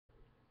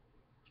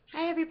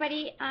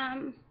everybody.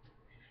 I'm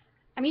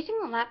using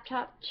the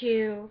laptop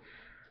to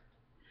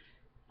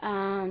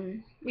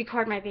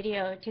record my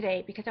video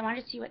today because I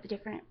wanted to see what the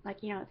different,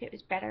 if it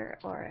was better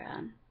or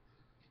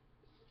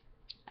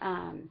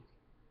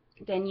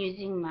than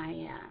using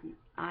my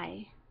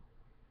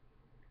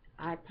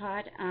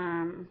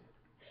iPod.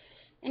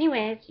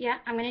 Anyways, yeah,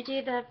 I'm going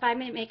to do the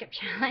 5-minute makeup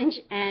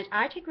challenge, and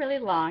I take really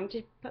long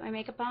to put my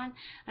makeup on,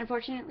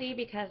 unfortunately,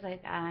 because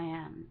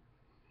I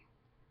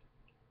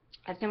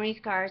have so many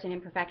scars and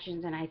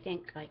imperfections, and I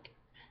think I'm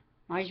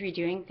always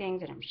redoing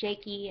things, and I'm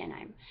shaky, and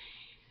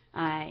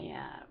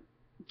I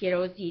get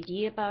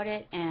OCD about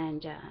it,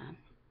 and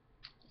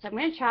so I'm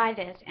going to try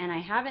this, and I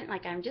haven't,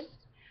 I'm just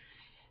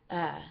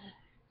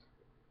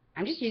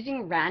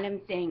using random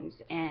things,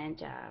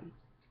 and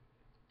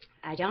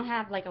I don't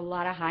have a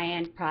lot of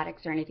high-end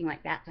products or anything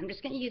like that, so I'm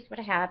just going to use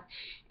what I have,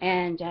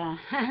 and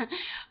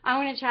I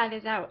want to try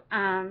this out.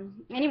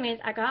 Anyways,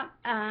 I got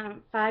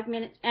 5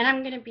 minutes, and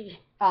I'm going to be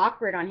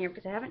awkward on here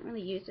because I haven't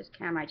really used this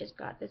camera. I just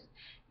got this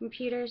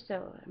computer,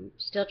 so I'm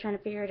still trying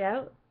to figure it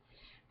out.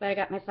 But I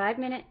got my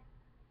 5-minute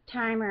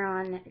timer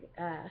on.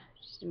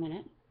 Just a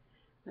minute.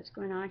 What's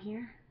going on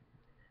here?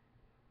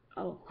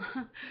 Oh,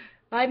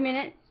 5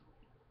 minutes,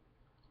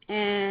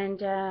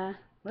 and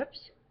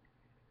whoops.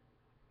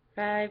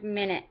 5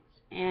 minutes,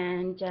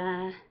 and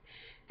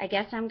I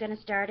guess I'm going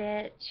to start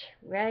it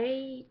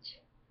right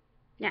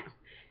now.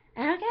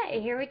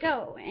 Okay, here we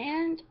go.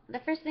 And the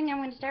first thing I'm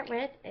going to start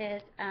with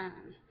is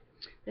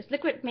this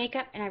liquid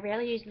makeup, and I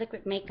rarely use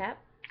liquid makeup.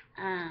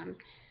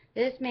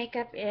 This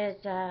makeup is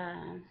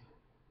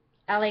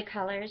LA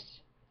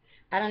Colors.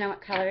 I don't know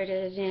what color it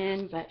is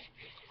in, but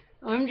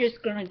I'm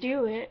just going to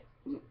do it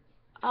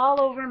all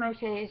over my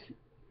face,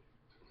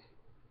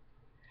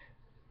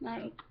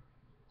 like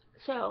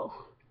so.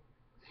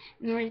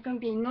 And there's going to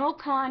be no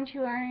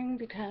contouring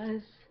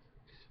because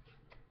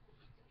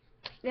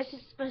this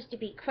is supposed to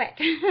be quick.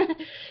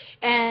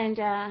 And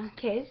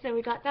okay, so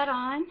we got that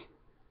on,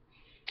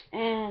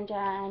 and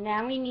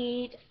now we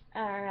need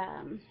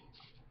our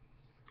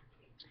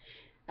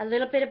a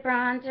little bit of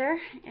bronzer,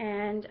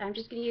 and I'm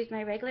just going to use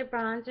my regular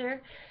bronzer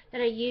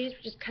that I use,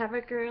 which is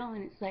CoverGirl,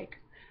 and it's like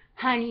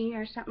honey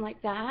or something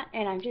like that,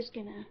 and I'm just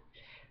going to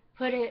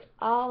put it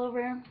all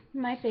over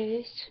my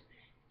face,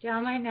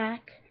 down my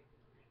neck,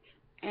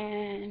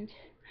 and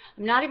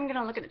I'm not even going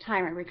to look at the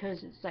timer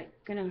because it's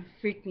going to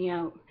freak me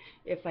out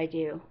if I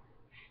do.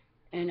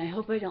 And I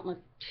hope I don't look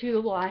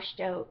too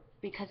washed out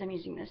because I'm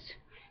using this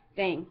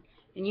thing.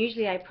 And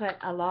usually I put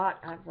a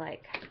lot of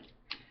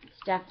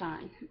stuff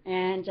on.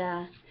 And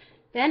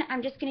then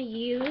I'm just going to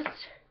use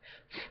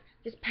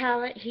this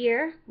palette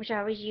here, which I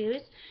always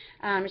use.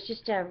 It's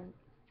just a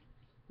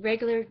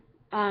regular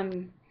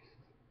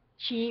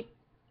cheap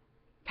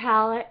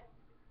palette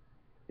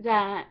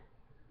that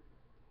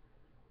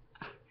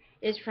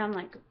is from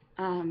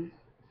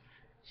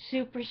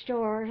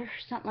Superstore or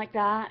something like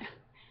that.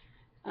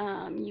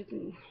 You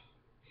can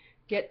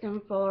get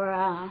them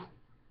for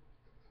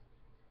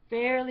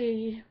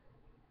fairly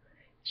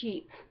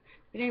cheap.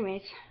 But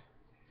anyways,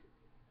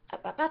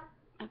 up,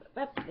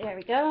 there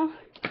we go.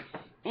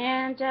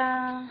 And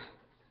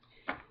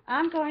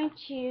I'm going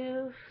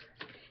to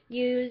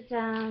use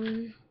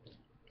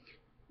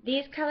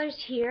these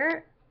colors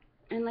here.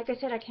 And like I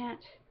said, I can't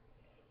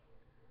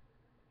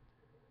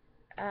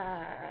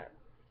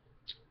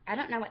I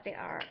don't know what they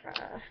are.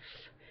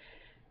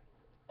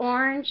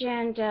 Orange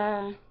and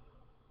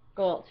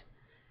gold.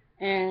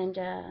 And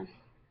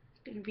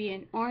it's going to be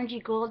an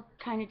orangey gold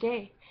kind of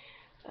day.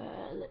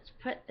 Let's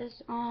put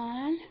this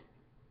on.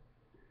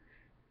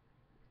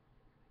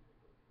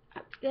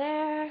 Up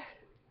there.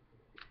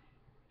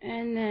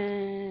 And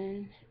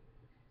then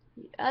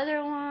the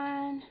other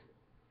one.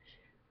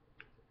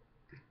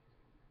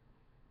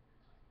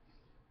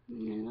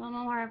 And a little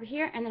more over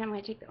here. And then I'm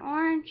going to take the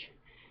orange.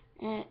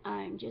 And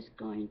I'm just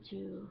going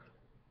to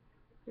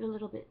put a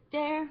little bit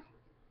there,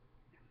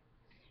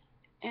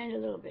 and a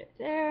little bit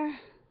there,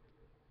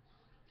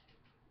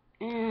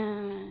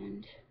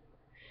 and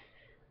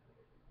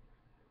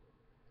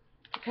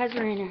because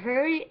we're in a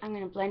hurry, I'm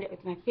going to blend it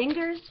with my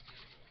fingers.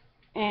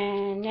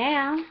 And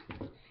now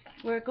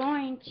we're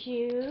going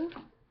to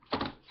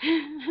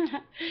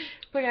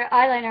put our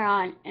eyeliner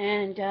on,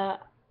 and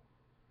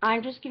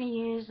I'm just going to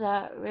use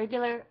a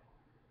regular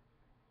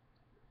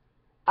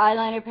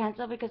eyeliner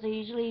pencil because I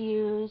usually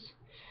use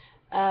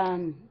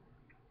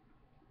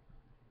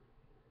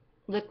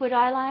liquid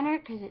eyeliner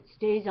because it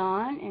stays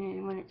on,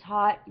 and when it's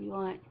hot you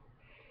want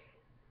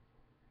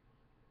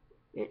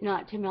it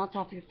not to melt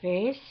off your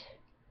face.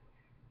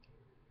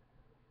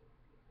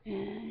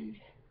 And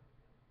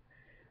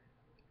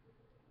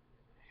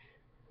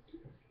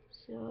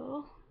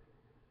so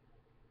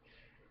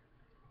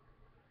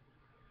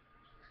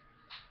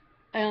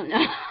I don't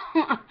know.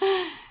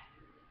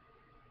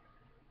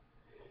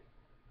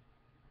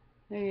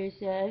 Like I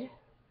said,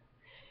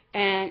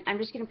 and I'm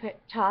just going to put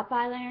top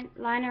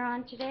eyeliner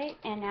on today,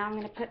 and now I'm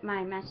going to put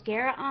my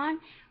mascara on,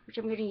 which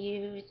I'm going to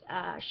use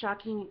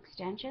Shocking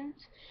Extensions.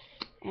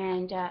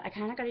 And I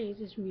kind of got to use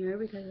this mirror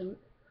because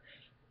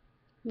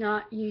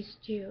not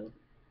used to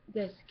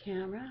this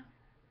camera.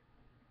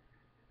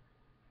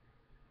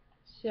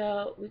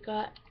 So we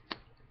got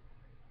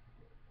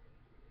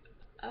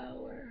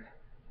our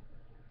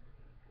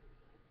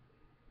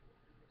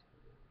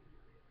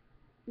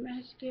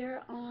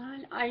mascara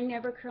on. I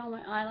never curl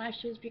my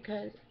eyelashes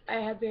because I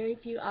have very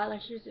few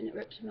eyelashes and it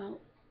rips them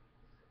out.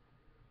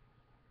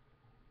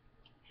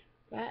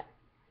 But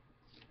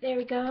there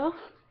we go.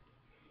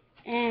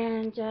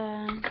 And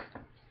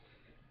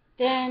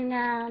then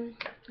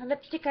the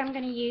lipstick I'm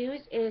going to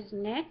use is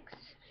NYX,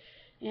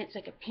 and it's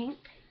like a pink.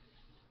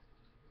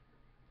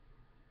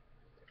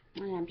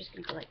 And I'm just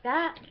going to go like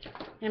that.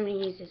 And I'm going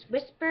to use this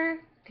Whisper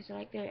because I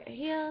like their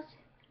heels.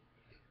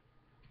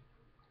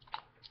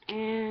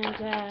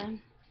 And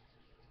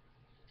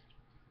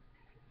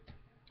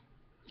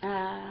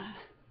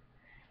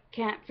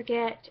can't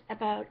forget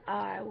about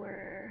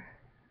our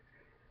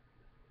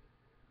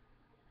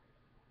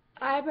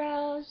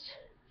eyebrows.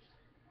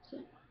 So,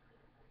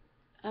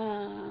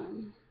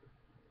 and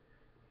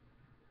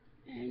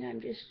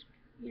I'm just,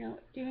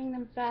 doing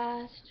them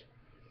fast.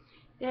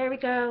 There we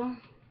go.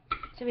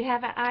 So we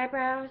have our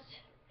eyebrows,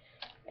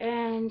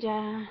 and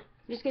I'm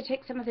just going to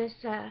take some of this,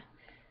 oh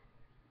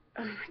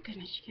my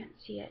goodness, you can't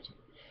see it.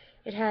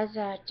 It has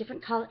a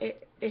different color,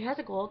 it has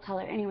a gold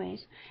color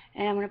anyways,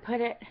 and I'm going to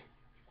put it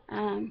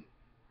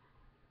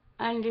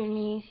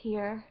underneath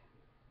here.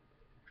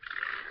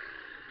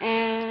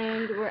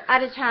 And we're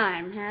out of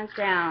time, hands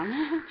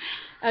down.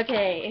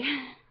 Okay,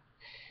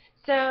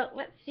 so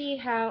let's see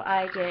how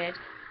I did.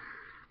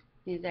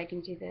 Maybe I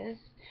can do this.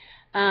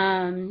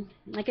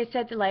 Like I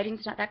said, the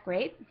lighting's not that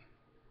great.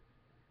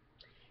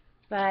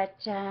 But,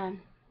 yeah,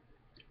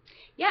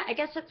 I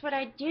guess that's what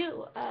I'd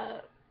do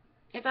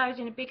if I was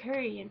in a big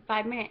hurry in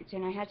 5 minutes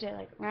and I had to,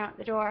 like, run out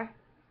the door.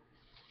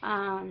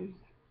 I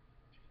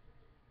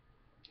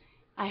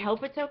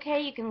hope it's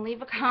okay. You can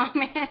leave a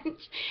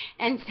comment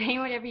and say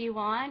whatever you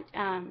want.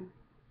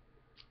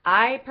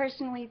 I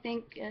personally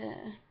think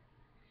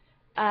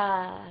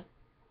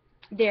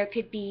there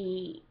could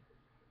be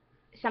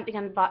something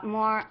on the bottom,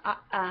 more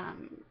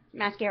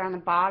mascara on the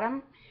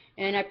bottom,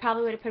 and I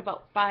probably would have put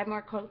about 5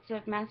 more coats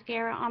of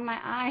mascara on my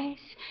eyes.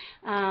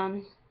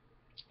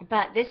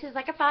 But this is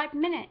like a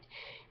 5-minute,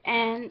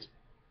 and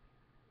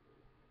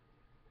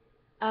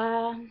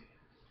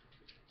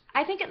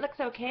I think it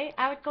looks okay.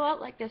 I would go out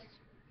like this,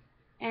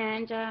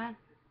 and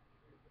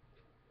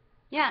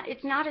yeah,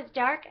 it's not as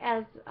dark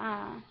as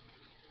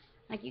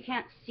like you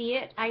can't see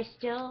it. I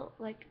still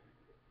like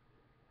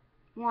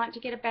want to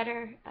get a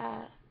better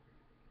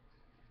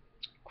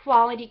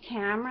quality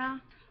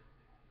camera,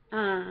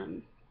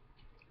 and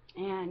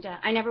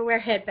I never wear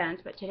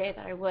headbands, but today I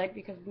thought I would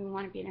because we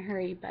want to be in a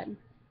hurry. But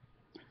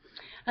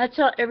that's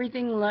how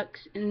everything looks,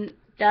 and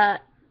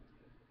that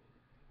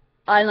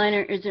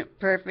eyeliner isn't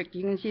perfect.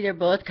 You can see they're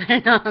both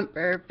kind of not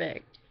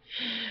perfect,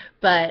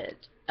 but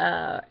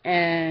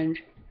and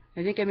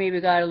I think I maybe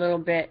got a little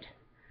bit,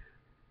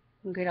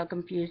 look at how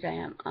confused I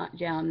am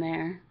down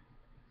there,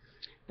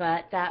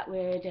 but that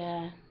would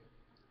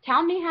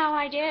tell me how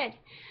I did,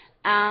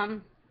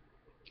 and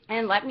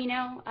let me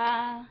know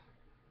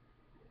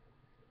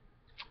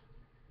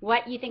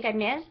what you think I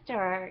missed,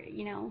 or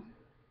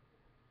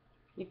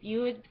if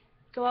you would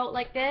go out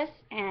like this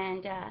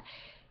and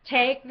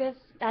take this,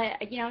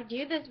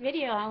 do this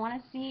video. I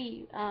want to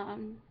see,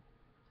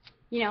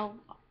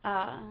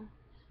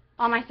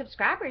 all my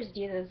subscribers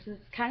do this.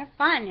 It's kind of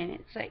fun, and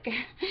it's like,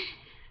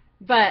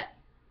 but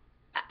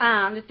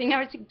the thing I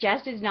would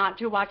suggest is not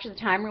to watch the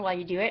timer while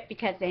you do it,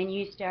 because then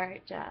you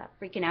start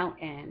freaking out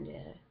and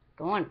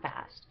going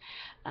fast.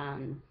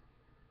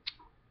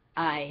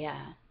 I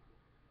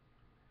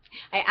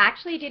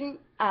actually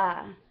didn't,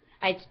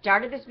 I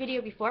started this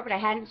video before, but I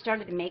hadn't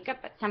started the makeup,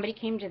 but somebody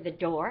came to the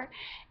door,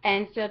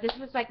 and so this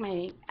was like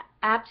my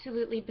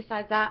absolutely,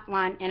 besides that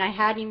one, and I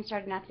hadn't even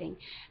started nothing,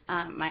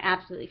 my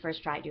absolutely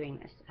first try doing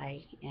this.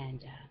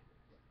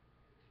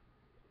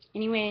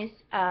 Anyways,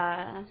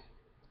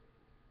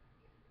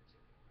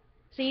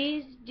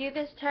 please do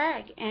this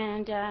tag,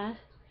 and if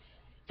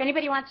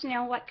anybody wants to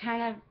know what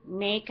kind of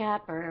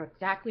makeup or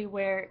exactly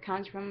where it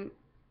comes from,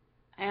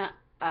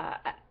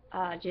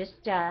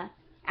 just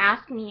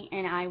ask me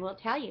and I will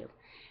tell you.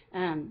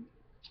 I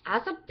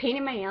also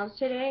painted my nails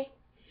today.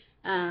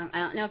 I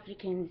don't know if you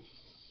can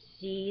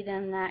see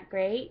them that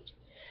great.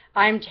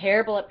 I'm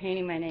terrible at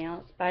painting my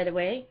nails, by the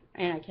way,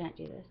 and I can't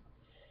do this.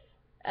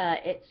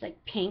 It's like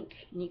pink,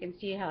 and you can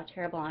see how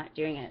terrible I'm at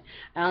doing it.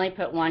 I only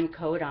put one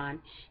coat on,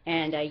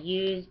 and I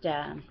used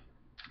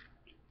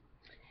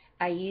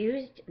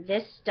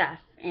this stuff,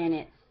 and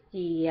it's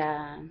the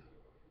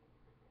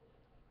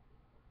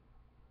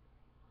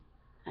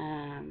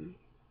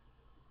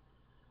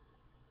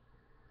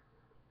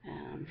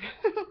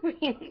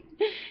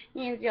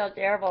you can see how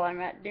terrible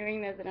I'm at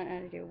doing this. I don't know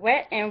how to do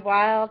Wet and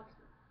Wild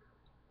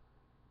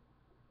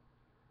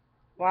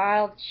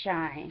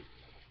Shine,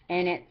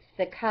 and it's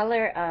the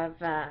color of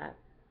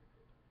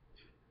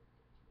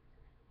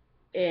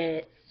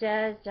it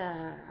says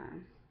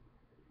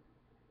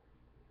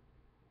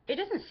it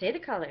doesn't say the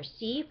color,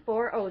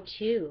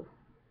 C402,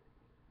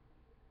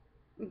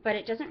 but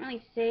it doesn't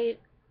really say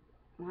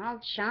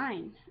Wild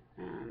Shine.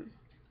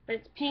 But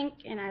it's pink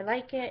and I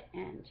like it,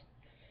 and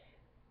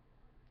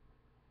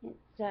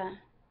it's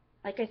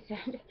like I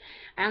said,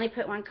 I only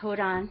put one coat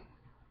on,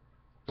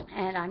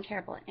 and I'm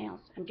terrible at nails.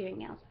 I'm doing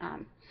nails.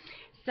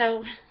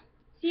 So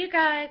see you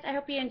guys. I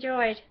hope you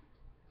enjoyed.